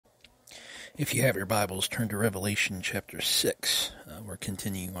If you have your Bibles, turn to Revelation chapter 6. We're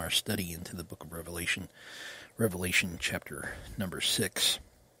continuing our study into the book of Revelation, Revelation chapter number 6.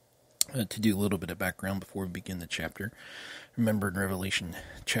 To do a little bit of background before we begin the chapter, remember in Revelation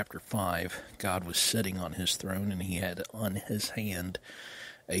chapter 5, God was sitting on his throne and he had on his hand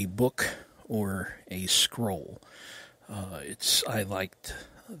a book or a scroll. I liked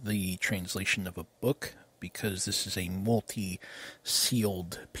the translation of a book, because this is a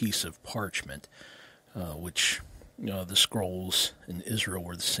multi-sealed piece of parchment, which, the scrolls in Israel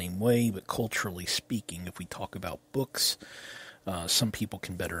were the same way, but culturally speaking, if we talk about books, some people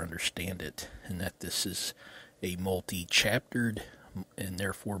can better understand it, and that this is a multi-chaptered and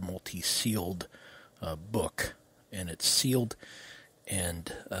therefore multi-sealed book, and it's sealed,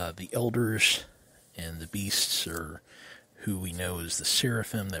 and the elders and the beasts, or who we know as the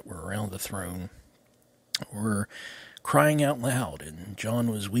seraphim that were around the throne, were crying out loud, and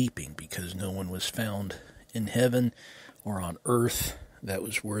John was weeping because no one was found in heaven or on earth that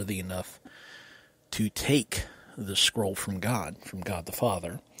was worthy enough to take the scroll from God the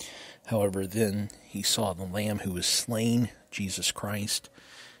Father. However, then he saw the Lamb who was slain, Jesus Christ,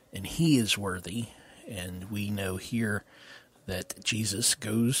 and he is worthy, and we know here that Jesus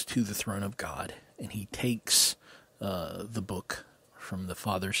goes to the throne of God, and he takes the book from the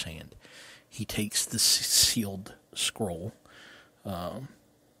Father's hand. He takes the sealed scroll,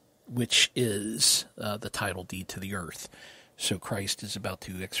 which is the title deed to the earth. So Christ is about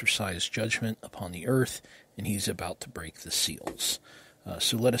to exercise judgment upon the earth, and he's about to break the seals.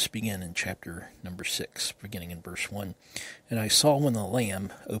 So let us begin in chapter number 6, beginning in verse 1. And I saw when the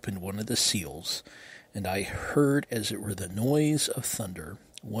Lamb opened one of the seals, and I heard as it were the noise of thunder,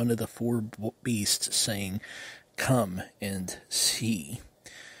 one of the four beasts saying, "Come and see."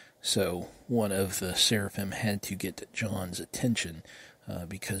 So one of the seraphim had to get John's attention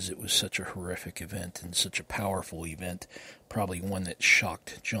because it was such a horrific event and such a powerful event, probably one that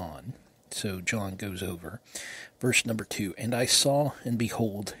shocked John. So John goes over. Verse number 2, And I saw, and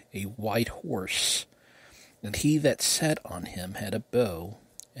behold, a white horse, and he that sat on him had a bow,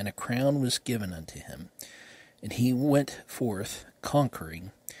 and a crown was given unto him. And he went forth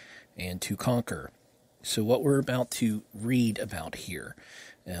conquering and to conquer. So what we're about to read about here,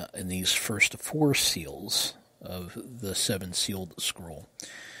 in these first four seals of the seven-sealed scroll,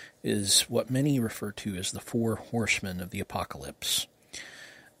 is what many refer to as the four horsemen of the apocalypse.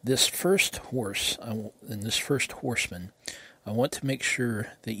 This first horse, and this first horseman, I want to make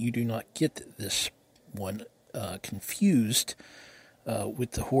sure that you do not get this one confused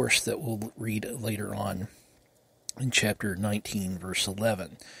with the horse that we'll read later on in chapter 19, verse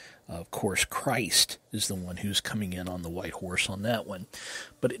 11. Of course, Christ is the one who's coming in on the white horse on that one.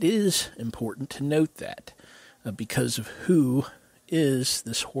 But it is important to note that because of who is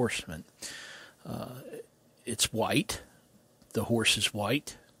this horseman. It's white. The horse is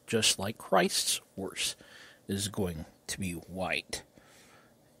white, just like Christ's horse is going to be white.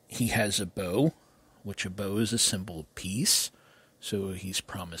 He has a bow, which a bow is a symbol of peace. So he's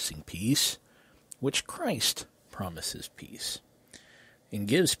promising peace, which Christ promises peace and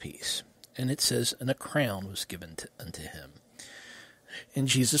gives peace. And it says, and a crown was given unto him. And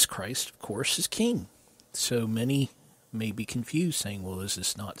Jesus Christ, of course, is king. So many may be confused, saying, well, is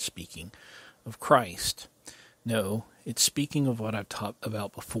this not speaking of Christ? No, it's speaking of what I've taught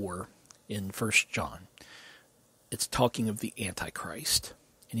about before in 1 John. It's talking of the Antichrist.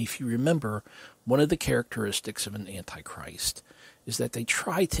 And if you remember, one of the characteristics of an Antichrist is that they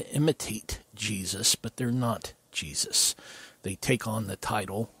try to imitate Jesus, but they're not Jesus. They take on the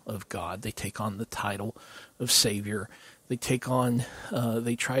title of God. They take on the title of Savior. They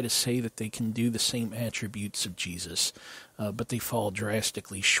try to say that they can do the same attributes of Jesus, but they fall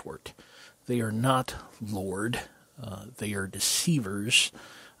drastically short. They are not Lord. They are deceivers.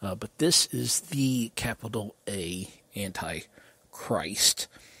 But this is the capital A Antichrist.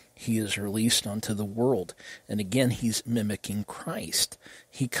 He is released onto the world. And again, he's mimicking Christ.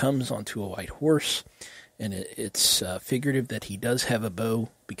 He comes onto a white horse. And it's figurative that he does have a bow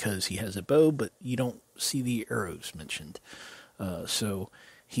because he has a bow, but you don't see the arrows mentioned. So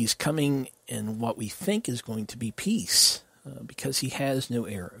he's coming in what we think is going to be peace because he has no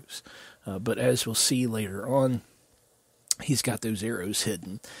arrows. But as we'll see later on, he's got those arrows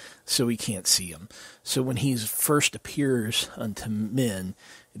hidden, so we can't see them. So when he first appears unto men,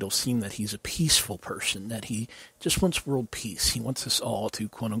 it'll seem that he's a peaceful person, that he just wants world peace. He wants us all to,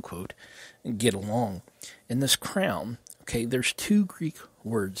 quote-unquote, get along. And this crown, okay, there's two Greek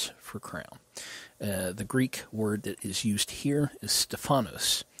words for crown. The Greek word that is used here is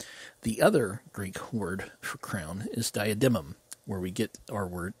Stephanos. The other Greek word for crown is diademum, where we get our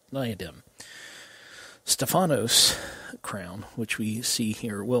word diadem. Stephanos crown, which we see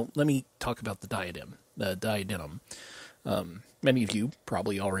here. Well, let me talk about the diadem. The diadem. Many of you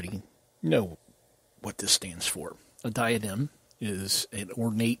probably already know what this stands for. A diadem is an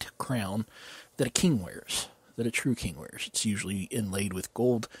ornate crown that a king wears, that a true king wears. It's usually inlaid with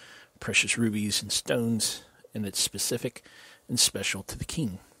gold, precious rubies, and stones, and it's specific and special to the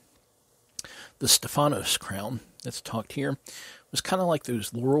king. The Stephanos crown that's talked here was kind of like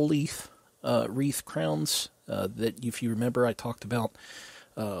those laurel leaf wreath crowns that, if you remember, I talked about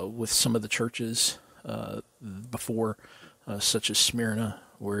with some of the churches before, such as Smyrna,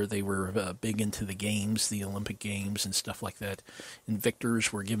 where they were big into the games, the Olympic Games and stuff like that. And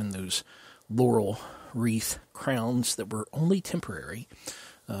victors were given those laurel wreath crowns that were only temporary.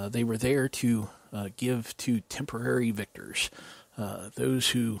 They were there to give to temporary victors, those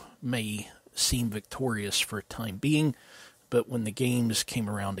who may seem victorious for a time being, but when the games came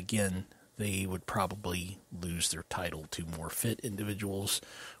around again, they would probably lose their title to more fit individuals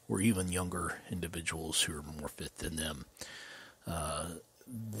or even younger individuals who are more fit than them.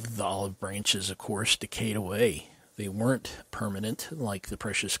 The olive branches, of course, decayed away. They weren't permanent like the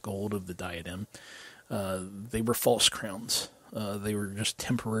precious gold of the diadem. They were false crowns. They were just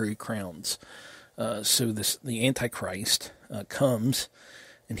temporary crowns. So the Antichrist comes,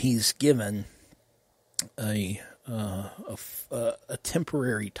 and he's given a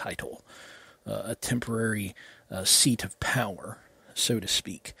temporary title, a temporary seat of power, so to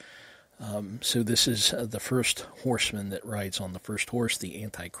speak. So this is the first horseman that rides on the first horse, the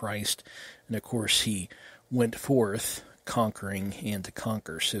Antichrist. And of course he went forth conquering and to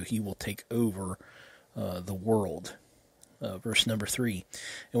conquer. So he will take over the world. Verse number 3.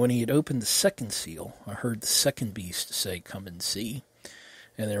 And when he had opened the second seal, I heard the second beast say, Come and see.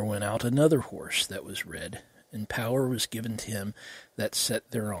 And there went out another horse that was red, and power was given to him that sat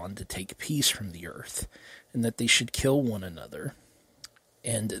thereon to take peace from the earth, and that they should kill one another.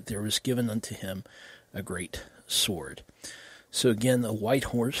 And there was given unto him a great sword. So again, a white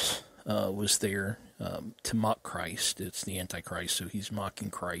horse was there to mock Christ. It's the Antichrist, so he's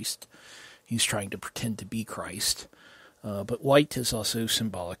mocking Christ. He's trying to pretend to be Christ. But white is also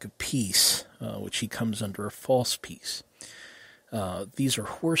symbolic of peace, which he comes under a false peace. These are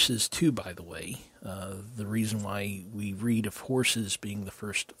horses too, by the way. The reason why we read of horses being the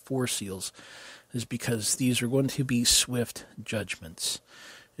first four seals is because these are going to be swift judgments.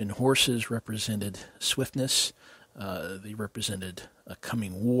 And horses represented swiftness. They represented a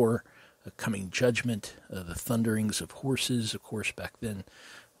coming war, a coming judgment. The thunderings of horses, of course, back then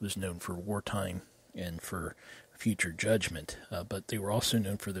was known for wartime and for future judgment. But they were also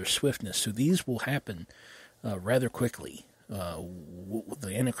known for their swiftness. So these will happen rather quickly.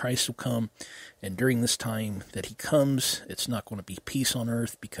 The Antichrist will come, and during this time that he comes, it's not going to be peace on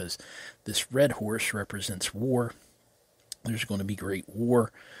earth because this red horse represents war. There's going to be great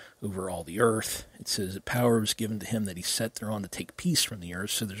war over all the earth. It says that power was given to him that he sat thereon to take peace from the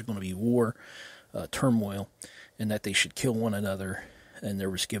earth. So there's going to be war, turmoil, and that they should kill one another, and there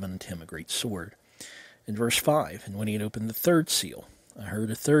was given unto him a great sword. In verse 5, and when he had opened the third seal, I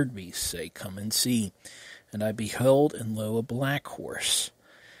heard a third beast say, Come and see. And I beheld, and lo, a black horse.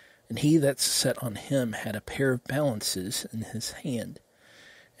 And he that sat on him had a pair of balances in his hand.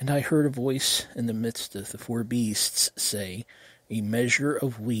 And I heard a voice in the midst of the four beasts say, A measure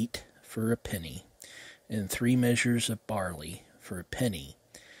of wheat for a penny, and 3 measures of barley for a penny.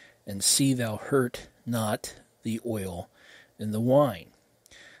 And see thou hurt not the oil and the wine.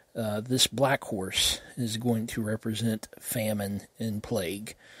 This black horse is going to represent famine and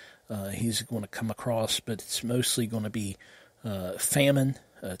plague. He's going to come across, but it's mostly going to be famine.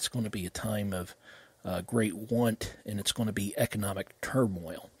 It's going to be a time of great want, and it's going to be economic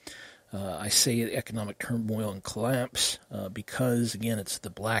turmoil. I say economic turmoil and collapse because, again, it's the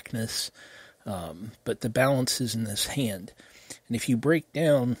blackness, but the balance is in this hand. And if you break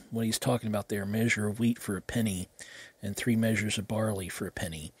down what he's talking about there, measure of wheat for a penny and 3 measures of barley for a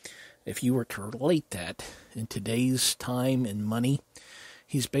penny, if you were to relate that in today's time and money,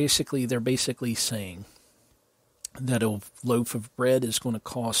 they're basically saying that a loaf of bread is going to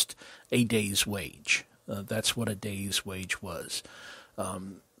cost a day's wage. That's what a day's wage was.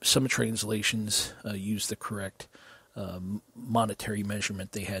 Some translations use the correct monetary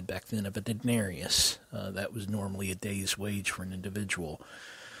measurement they had back then of a denarius. That was normally a day's wage for an individual.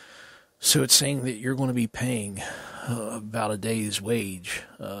 So it's saying that you're going to be paying about a day's wage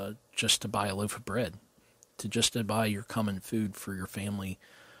just to buy a loaf of bread, to buy your common food for your family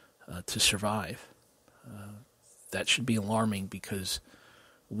to survive. That should be alarming because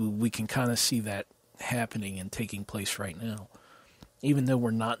we can kind of see that happening and taking place right now. even though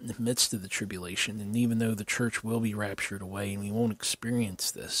we're not in the midst of the tribulation, and even though the church will be raptured away and we won't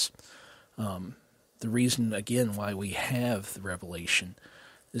experience this, the reason, again, why we have the revelation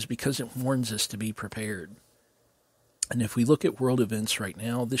is because it warns us to be prepared. And if we look at world events right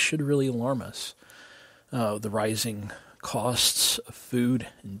now, this should really alarm us. The rising costs of food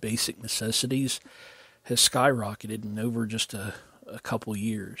and basic necessities has skyrocketed in over just a couple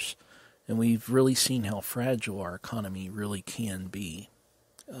years. And we've really seen how fragile our economy really can be.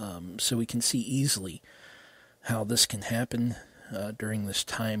 So we can see easily how this can happen during this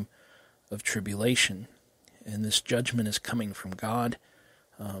time of tribulation. And this judgment is coming from God.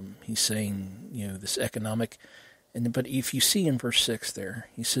 He's saying, this economic... But if you see in verse 6 there,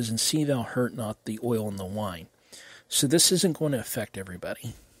 he says, "And see thou hurt not the oil and the wine." So this isn't going to affect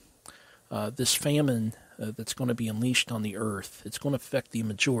everybody. This famine that's going to be unleashed on the earth, it's going to affect the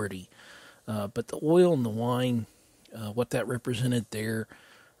majority. But the oil and the wine, what that represented there,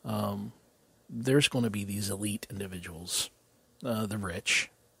 there's going to be these elite individuals, the rich.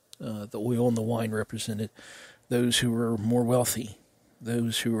 The oil and the wine represented those who were more wealthy,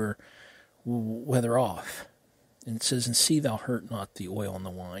 those who were weather off. And it says, "And see thou hurt not the oil and the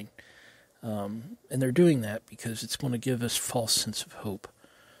wine." And they're doing that because it's going to give us false sense of hope.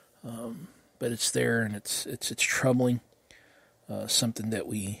 But it's there, and it's troubling. Something that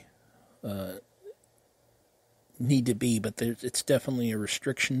we need to be, but it's definitely a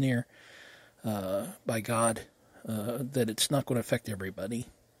restriction there by God that it's not going to affect everybody.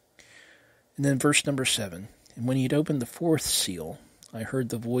 And then verse number 7, "And when he had opened the fourth seal, I heard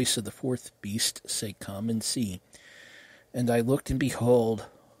the voice of the fourth beast say, Come and see. And I looked, and behold,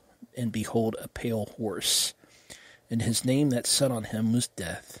 a pale horse. And his name that sat on him was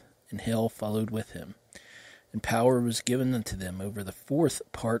Death, and hell followed with him. And power was given unto them over the fourth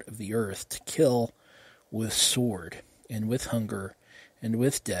part of the earth to kill with sword, and with hunger, and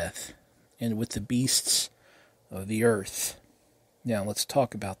with death, and with the beasts of the earth." Now let's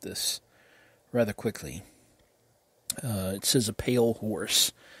talk about this rather quickly. It says a pale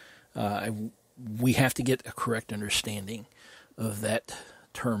horse. We have to get a correct understanding of that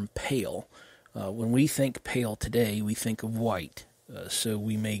term pale. When we think pale today, we think of white. So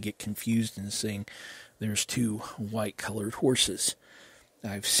we may get confused in saying there's two white-colored horses.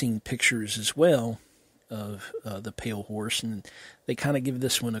 I've seen pictures as well of the pale horse, and they kind of give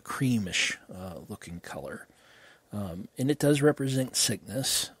this one a creamish looking color. And it does represent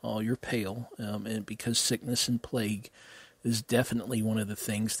sickness. You're pale, and because sickness and plague is definitely one of the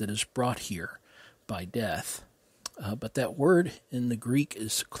things that is brought here by death. But that word in the Greek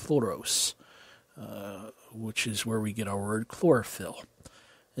is chloros, which is where we get our word chlorophyll.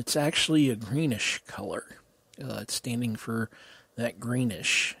 It's actually a greenish color. It's standing for that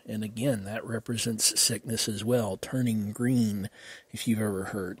greenish, and again, that represents sickness as well, turning green. If you've ever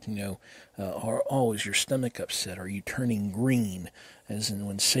heard, is your stomach upset? Are you turning green? As in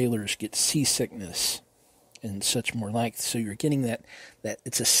when sailors get seasickness and such more like. So you're getting that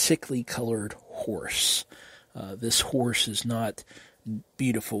it's a sickly colored horse. This horse is not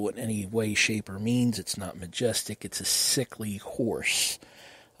beautiful in any way, shape, or means. It's not majestic. It's a sickly horse.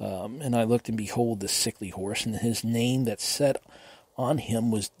 And I looked, and behold, this sickly horse, and his name that sat on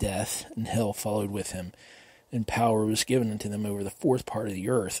him was Death, and hell followed with him. And power was given unto them over the fourth part of the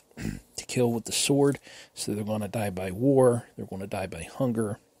earth to kill with the sword. So they're going to die by war, they're going to die by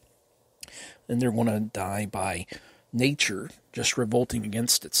hunger, and they're going to die by nature just revolting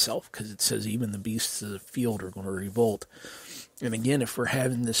against itself, because it says even the beasts of the field are going to revolt. And again, if we're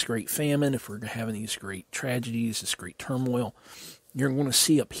having this great famine, if we're having these great tragedies, this great turmoil, you're going to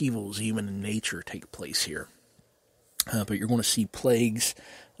see upheavals even in nature take place here. But you're going to see plagues.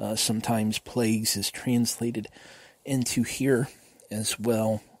 Sometimes plagues is translated into here as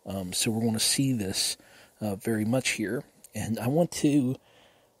well. So we're going to see this very much here. And I want to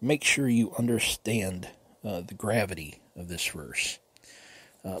make sure you understand the gravity of this verse.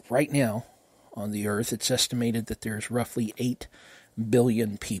 Right now on the earth, it's estimated that there's roughly 8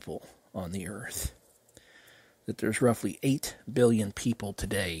 billion people on the earth. That there's roughly 8 billion people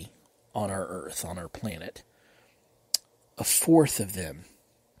today on our earth, on our planet. A fourth of them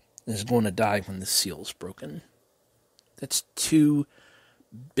is going to die when the seal is broken. That's 2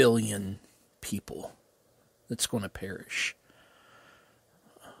 billion people that's going to perish.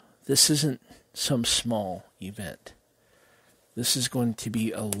 This isn't some small event. This is going to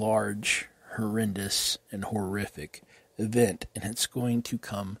be a large, horrendous, and horrific event, and it's going to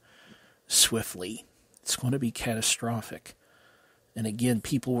come swiftly. It's going to be catastrophic. And again,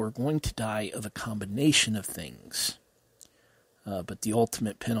 people are going to die of a combination of things. But the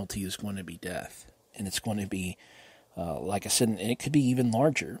ultimate penalty is going to be death. And it's going to be Like I said, and it could be even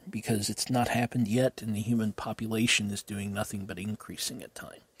larger because it's not happened yet, and the human population is doing nothing but increasing at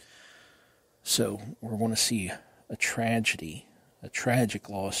time. So we're going to see a tragedy, a tragic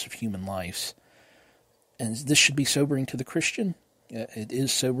loss of human lives. And this should be sobering to the Christian. It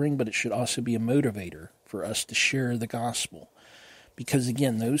is sobering, but it should also be a motivator for us to share the gospel. Because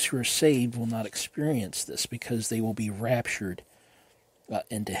again, those who are saved will not experience this because they will be raptured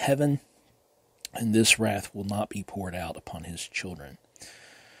into heaven, and this wrath will not be poured out upon his children.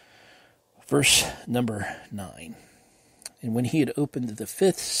 Verse number 9. And when he had opened the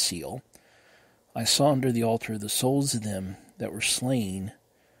fifth seal, I saw under the altar the souls of them that were slain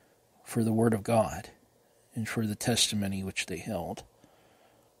for the word of God and for the testimony which they held.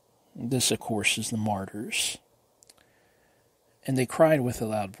 This, of course, is the martyrs. And they cried with a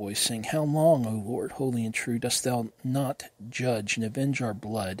loud voice, saying, How long, O Lord, holy and true, dost thou not judge and avenge our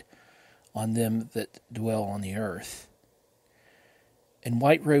blood on them that dwell on the earth? And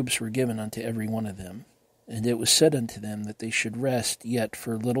white robes were given unto every one of them. And it was said unto them that they should rest yet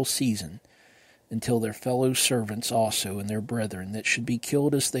for a little season, until their fellow servants also and their brethren that should be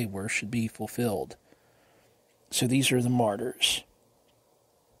killed as they were should be fulfilled. So these are the martyrs.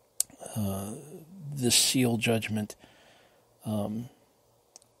 This seal judgment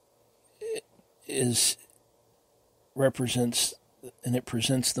represents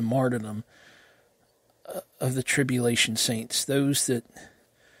the martyrdom of the tribulation saints, those that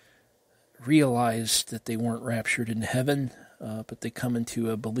realized that they weren't raptured into heaven, but they come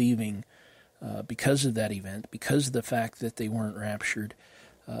into a believing because of that event, because of the fact that they weren't raptured.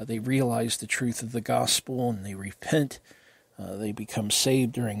 They realize the truth of the gospel and they repent. They become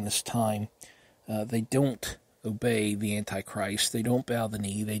saved during this time. They don't obey the Antichrist. They don't bow the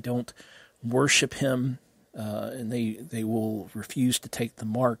knee. They don't worship him. And they will refuse to take the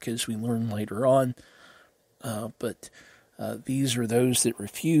mark, as we learn later on. But these are those that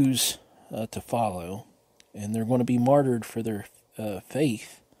refuse to follow, and they're going to be martyred for their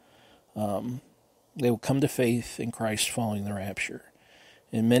faith. They will come to faith in Christ following the rapture.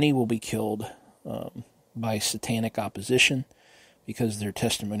 And many will be killed by satanic opposition because of their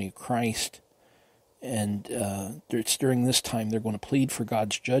testimony of Christ. And it's during this time they're going to plead for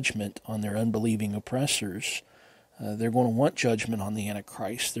God's judgment on their unbelieving oppressors. They're going to want judgment on the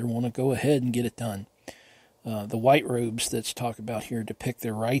Antichrist. They want to go ahead and get it done. The white robes that's talked about here depict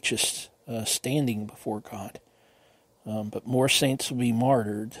their righteous standing before God. But more saints will be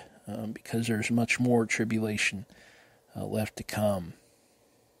martyred because there's much more tribulation left to come.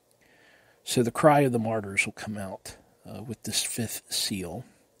 So the cry of the martyrs will come out with this fifth seal.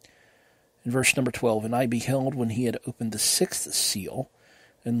 In verse number 12, And I beheld when he had opened the sixth seal,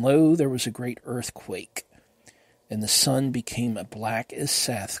 and lo, there was a great earthquake, and the sun became black as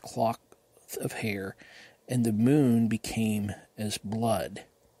sackcloth of hair, and the moon became as blood.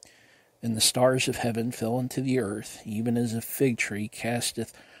 And the stars of heaven fell into the earth, even as a fig tree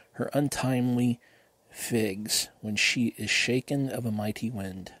casteth her untimely figs when she is shaken of a mighty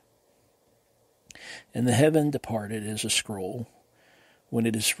wind. And the heaven departed as a scroll, when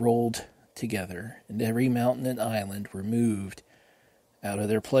it is rolled together, and every mountain and island were moved out of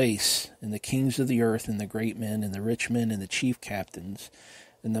their place, and the kings of the earth, and the great men, and the rich men, and the chief captains,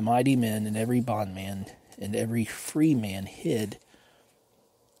 and the mighty men, and every bondman, and every free man hid.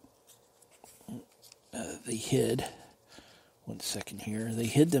 They hid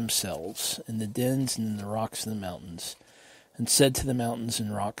themselves in the dens and in the rocks of the mountains, and said to the mountains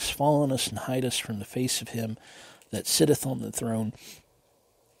and rocks, Fall on us and hide us from the face of him that sitteth on the throne,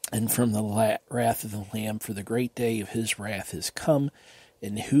 and from the wrath of the Lamb, for the great day of his wrath is come,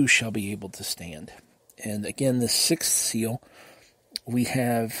 and who shall be able to stand? And again, the sixth seal, we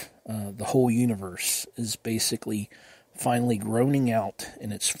have the whole universe is basically finally groaning out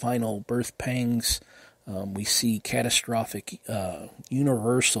in its final birth pangs. We see catastrophic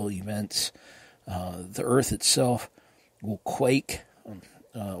universal events. The earth itself will quake,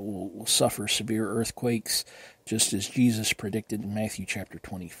 will suffer severe earthquakes, just as Jesus predicted in Matthew chapter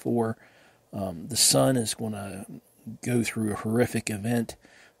 24. The sun is going to go through a horrific event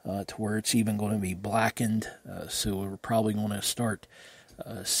to where it's even going to be blackened. So we're probably going to start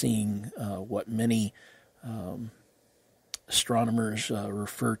seeing what many astronomers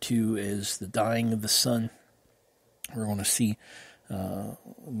refer to as the dying of the sun. We're going to see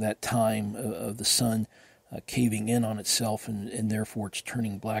that time of the sun caving in on itself, and therefore it's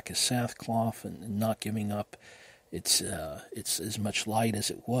turning black as sackcloth and not giving up its as much light as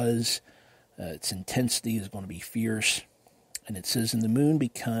it was. Its intensity is going to be fierce. And it says, and the moon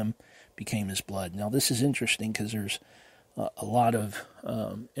became as blood. Now this is interesting because there's a lot of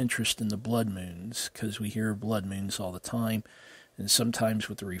interest in the blood moons, because we hear blood moons all the time, and sometimes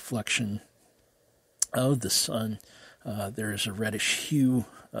with the reflection of the sun, there is a reddish hue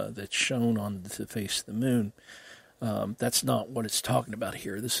that's shown on the face of the moon. That's not what it's talking about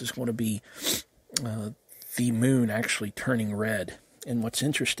here. This is going to be the moon actually turning red. And what's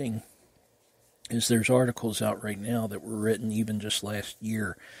interesting is there's articles out right now that were written even just last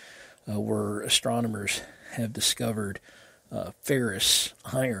year where astronomers have discovered ferrous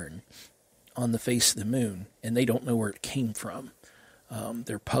iron on the face of the moon, and they don't know where it came from.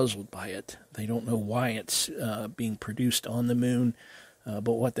 They're puzzled by it. They don't know why it's being produced on the moon,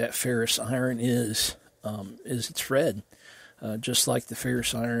 but what that ferrous iron is it's red. Just like the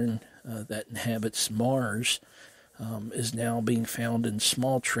ferrous iron that inhabits Mars is now being found in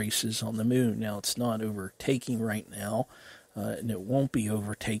small traces on the moon. Now, it's not overtaking right now, and it won't be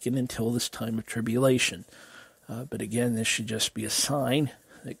overtaken until this time of tribulation. But again, this should just be a sign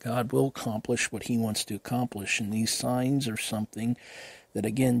that God will accomplish what he wants to accomplish. And these signs are something that,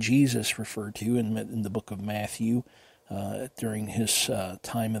 again, Jesus referred to in the book of Matthew during his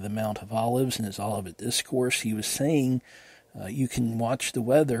time of the Mount of Olives and his Olivet Discourse. He was saying, you can watch the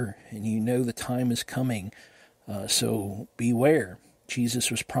weather and you know the time is coming, so beware.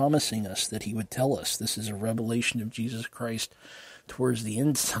 Jesus was promising us that he would tell us. This is a revelation of Jesus Christ towards the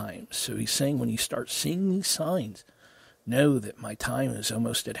end times. So he's saying, when you start seeing these signs, know that my time is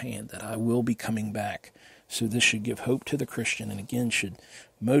almost at hand, that I will be coming back. So this should give hope to the Christian, and again should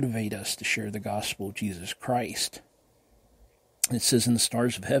motivate us to share the gospel of Jesus Christ. It says, and the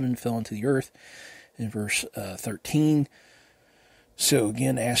stars of heaven fell into the earth in verse 13. So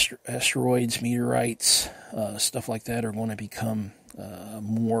again, asteroids, meteorites, stuff like that are going to become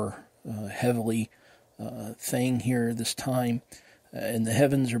more heavily thing here this time. And the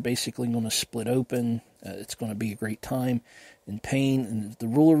heavens are basically going to split open. It's going to be a great time in pain. And the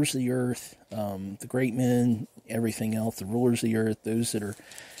rulers of the earth, the great men, everything else, the rulers of the earth, those that are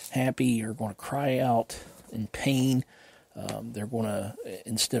happy are going to cry out in pain. They're going to,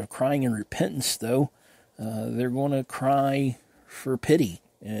 instead of crying in repentance, though, they're going to cry for pity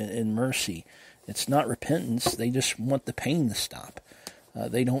and mercy. It's not repentance. They just want the pain to stop.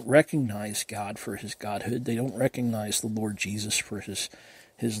 They don't recognize God for his godhood. They don't recognize the Lord Jesus for his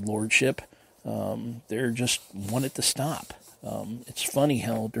lordship. They're just want it to stop. It's funny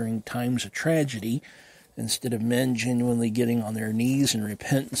how during times of tragedy, instead of men genuinely getting on their knees in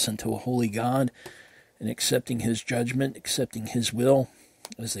repentance unto a holy God and accepting his judgment, accepting his will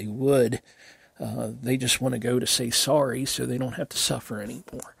as they would, they just want to go to say sorry so they don't have to suffer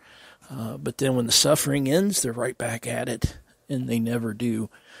anymore. But then when the suffering ends, they're right back at it, and they never do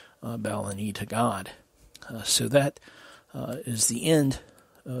bow the knee to God. So that is the end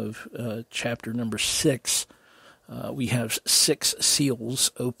of chapter number 6. We have 6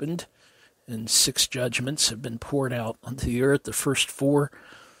 seals opened, and 6 judgments have been poured out onto the earth. The first 4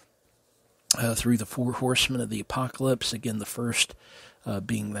 through the 4 horsemen of the apocalypse. Again, the first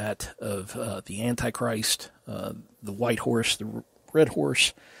being that of the Antichrist, the white horse, the red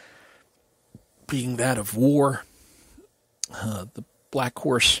horse being that of war. The black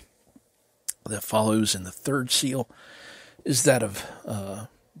horse that follows in the 3rd seal is that of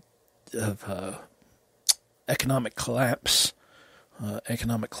economic collapse,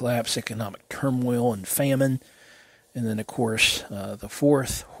 economic turmoil and famine. And then, of course, the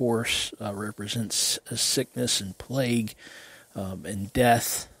 4th horse represents a sickness and plague and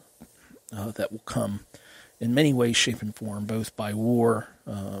death that will come in many ways, shape, and form, both by war,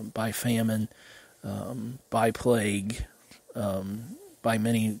 by famine, by plague, by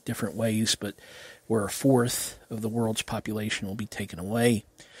many different ways, but where 1/4 of the world's population will be taken away.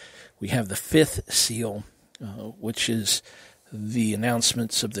 We have the 5th seal, which is the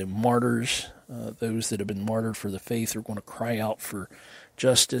announcements of the martyrs. Those that have been martyred for the faith are going to cry out for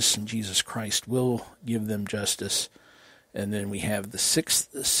justice, and Jesus Christ will give them justice. And then we have the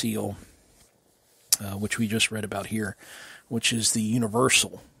 6th seal, which we just read about here, which is the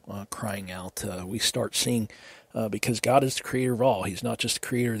universal crying out. We start seeing, because God is the creator of all. He's not just the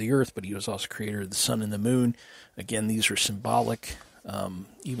creator of the earth, but he was also creator of the sun and the moon. Again, these are symbolic,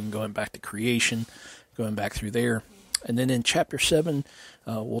 even going back to creation, going back through there. And then in chapter 7,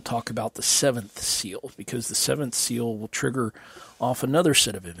 we'll talk about the 7th seal, because the 7th seal will trigger off another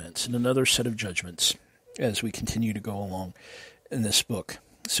set of events and another set of judgments as we continue to go along in this book.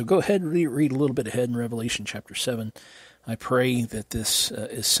 So go ahead and read a little bit ahead in Revelation chapter 7. I pray that this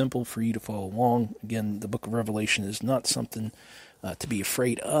is simple for you to follow along. Again, the book of Revelation is not something to be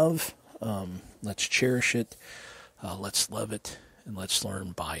afraid of. Let's cherish it, let's love it, and let's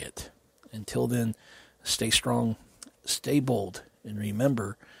learn by it. Until then, stay strong, stay bold, and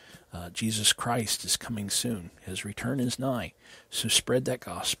remember, Jesus Christ is coming soon. His return is nigh. So spread that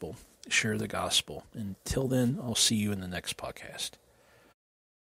gospel. Share the gospel. Until then, I'll see you in the next podcast.